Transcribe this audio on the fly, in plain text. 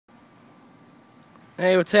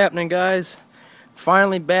Hey, what's happening, guys?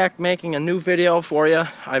 Finally back making a new video for you.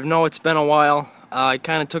 I know it's been a while. I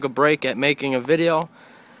kind of took a break at making a video,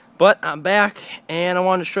 but I'm back and I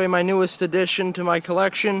wanted to show you my newest addition to my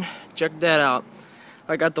collection. Check that out.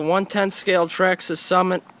 I got the 1/10 scale Traxxas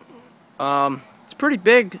Summit. It's pretty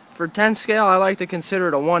big for 10 scale. I like to consider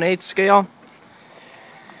it a 1/8 scale.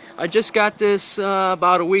 I just got this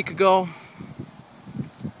about a week ago.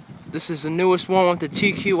 This is the newest one with the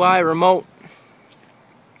TQI remote.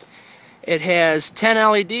 It has 10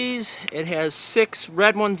 LEDs, it has 6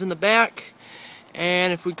 red ones in the back,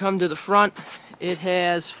 and if we come to the front, it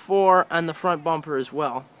has 4 on the front bumper as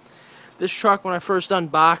well. This truck, when I first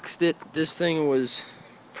unboxed it, this thing was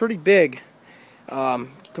pretty big.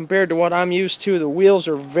 Compared to what I'm used to, the wheels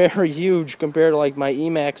are very huge compared to like my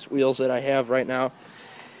e-maxx wheels that I have right now.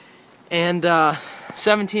 And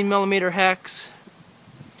 17mm hex.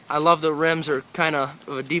 I love the rims, are kind of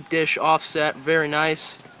a deep dish offset, very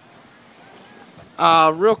nice.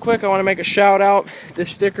 Real quick, I want to make a shout out.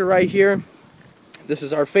 This sticker right here, this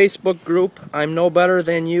is our Facebook group, I'm No Better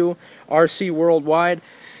Than You, RC Worldwide.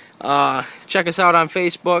 Check us out on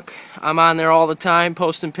Facebook. I'm on there all the time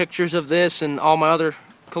posting pictures of this and all my other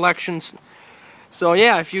collections. So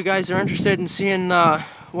yeah, if you guys are interested in seeing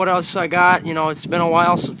what else I got, you know, it's been a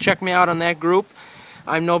while, so check me out on that group.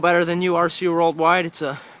 I'm No Better Than You, RC Worldwide. It's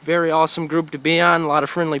a very awesome group to be on, a lot of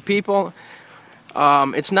friendly people.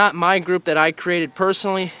 It's not my group that I created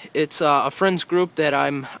personally. It's a friend's group that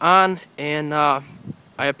I'm on, and I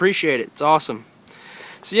appreciate it. It's awesome.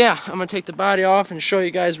 So yeah, I'm going to take the body off and show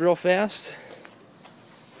you guys real fast.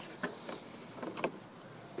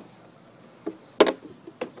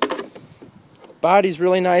 Body's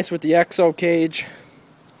really nice with the EXO cage.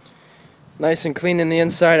 Nice and clean in the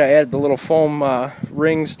inside. I added the little foam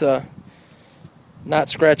rings to not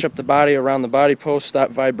scratch up the body around the body post,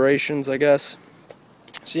 stop vibrations, I guess.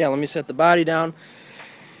 So yeah, let me set the body down.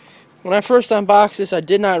 When I first unboxed this, I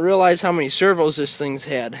did not realize how many servos this thing's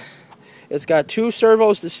had. It's got 2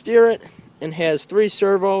 servos to steer it and has 3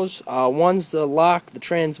 servos. One's to lock the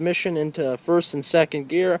transmission into first and second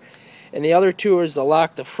gear, and the other 2 is to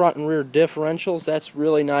lock the front and rear differentials. That's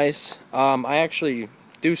really nice. I actually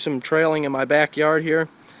do some trailing in my backyard here.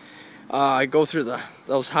 I go through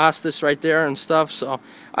those hostas right there and stuff, so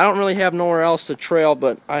I don't really have nowhere else to trail,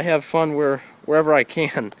 but I have fun wherever I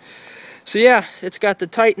can. So yeah, it's got the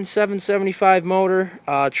Titan 775 motor,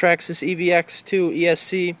 Traxxas EVX2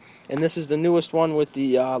 ESC, and this is the newest one with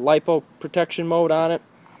the LiPo protection mode on it.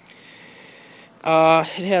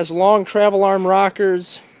 It has long travel arm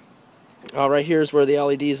rockers. Right here is where the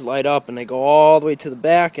LEDs light up, and they go all the way to the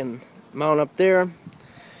back and mount up there.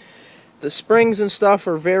 The springs and stuff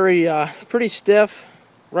are pretty stiff.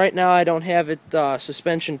 Right now I don't have it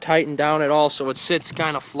suspension tightened down at all, so it sits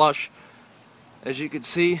kind of flush, as you can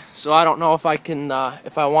see. So I don't know if I can,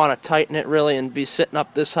 if I want to tighten it really and be sitting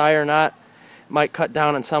up this high or not. It might cut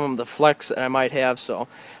down on some of the flex that I might have, so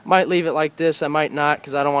I might leave it like this. I might not,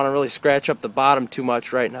 because I don't want to really scratch up the bottom too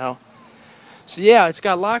much right now. So yeah, it's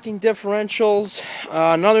got locking differentials.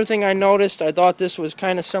 Another thing I noticed, I thought this was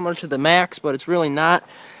kind of similar to the e-maxx, but it's really not.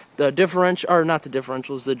 The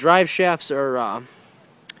differentials, the drive shafts are,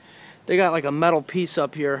 they got like a metal piece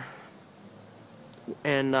up here,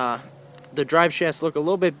 and the drive shafts look a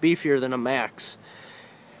little bit beefier than a e-maxx.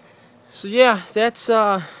 So yeah, that's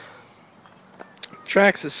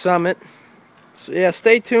Traxxas Summit. So yeah,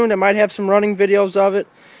 stay tuned. I might have some running videos of it,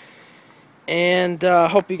 and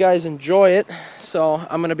hope you guys enjoy it. So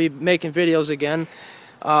I'm gonna be making videos again.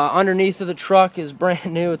 Underneath of the truck is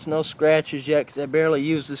brand new. It's no scratches yet because I barely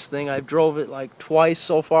use this thing. I've drove it like twice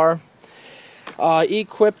so far.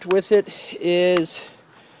 Equipped with it is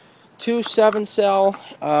 2 7-cell,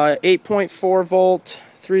 8.4 volt,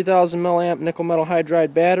 3000 milliamp nickel metal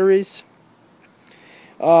hydride batteries.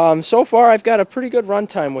 So far I've got a pretty good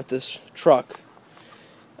runtime with this truck.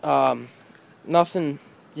 Nothing,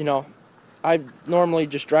 you know, I normally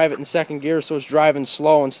just drive it in second gear, so it's driving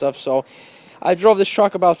slow and stuff, so I drove this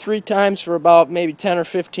truck about 3 times for about maybe 10 or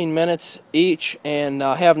 15 minutes each, and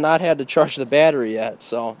have not had to charge the battery yet,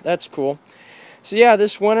 so that's cool. So yeah,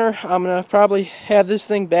 this winter I'm going to probably have this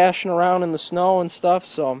thing bashing around in the snow and stuff,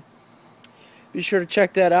 so be sure to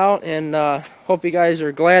check that out, and hope you guys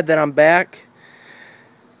are glad that I'm back.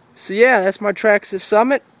 So yeah, that's my Traxxas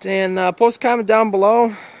Summit, and post a comment down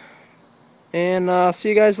below, and see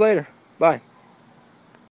you guys later. Bye.